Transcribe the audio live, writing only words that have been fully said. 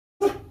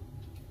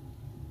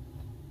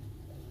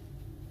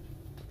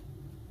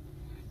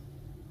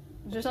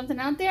Is there something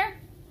out there?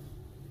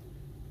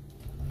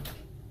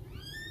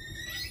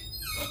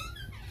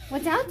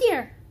 What's out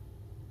there?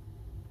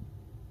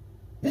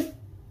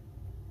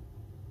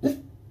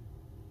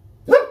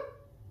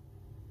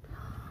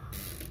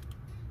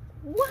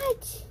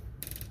 What?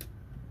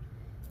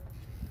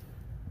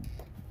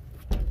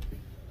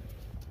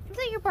 Is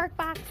that your bark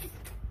box?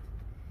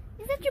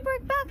 Is that your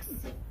bark box?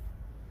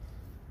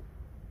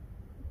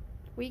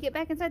 Will you get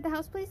back inside the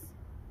house, please?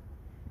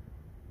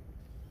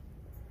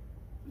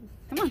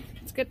 Come on,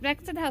 let's get back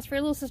inside the house before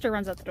your little sister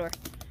runs out the door.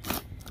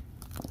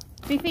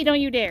 Fifi,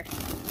 don't you dare.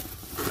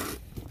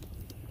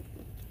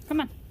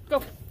 Come on,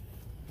 go.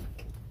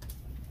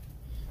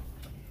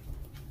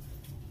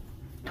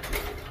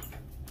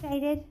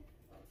 Excited?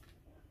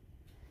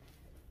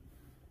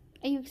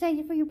 Are you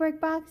excited for your bark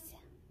box?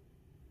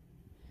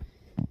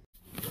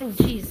 Oh,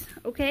 jeez.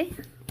 Okay.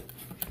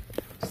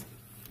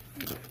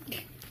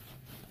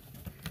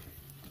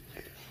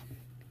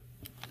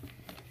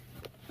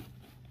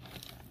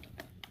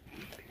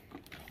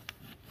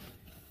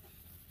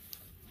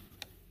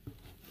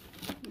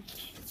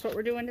 That's what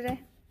we're doing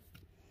today.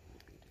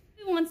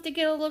 Who wants to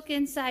get a look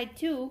inside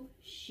too?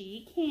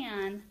 She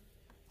can.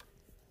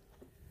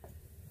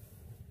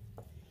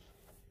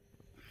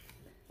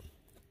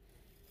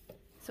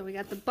 So we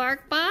got the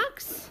bark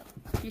box,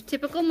 your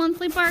typical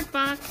monthly bark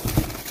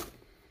box,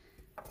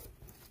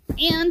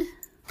 and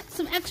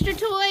some extra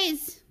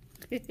toys.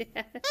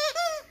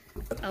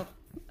 Oh,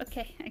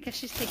 okay. I guess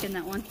she's taking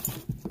that one.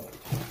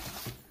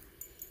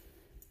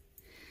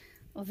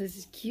 Oh, this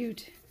is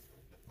cute.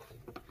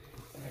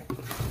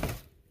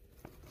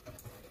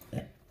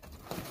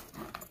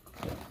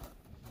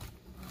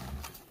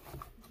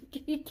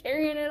 You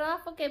carrying it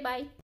off? Okay,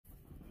 bye.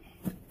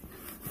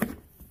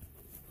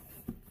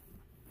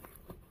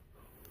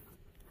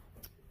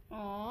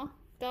 Aw,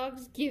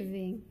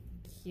 Dogsgiving.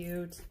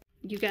 Cute.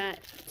 You got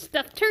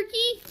stuffed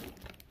turkey.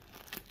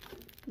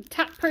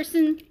 Top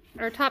person,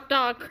 or top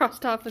dog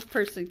crossed off with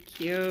person.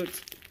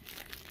 Cute.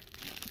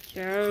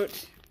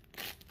 Cute.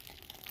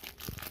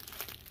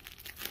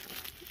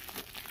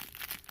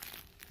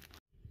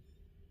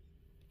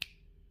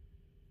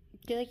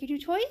 Do you like your new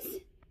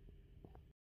toys?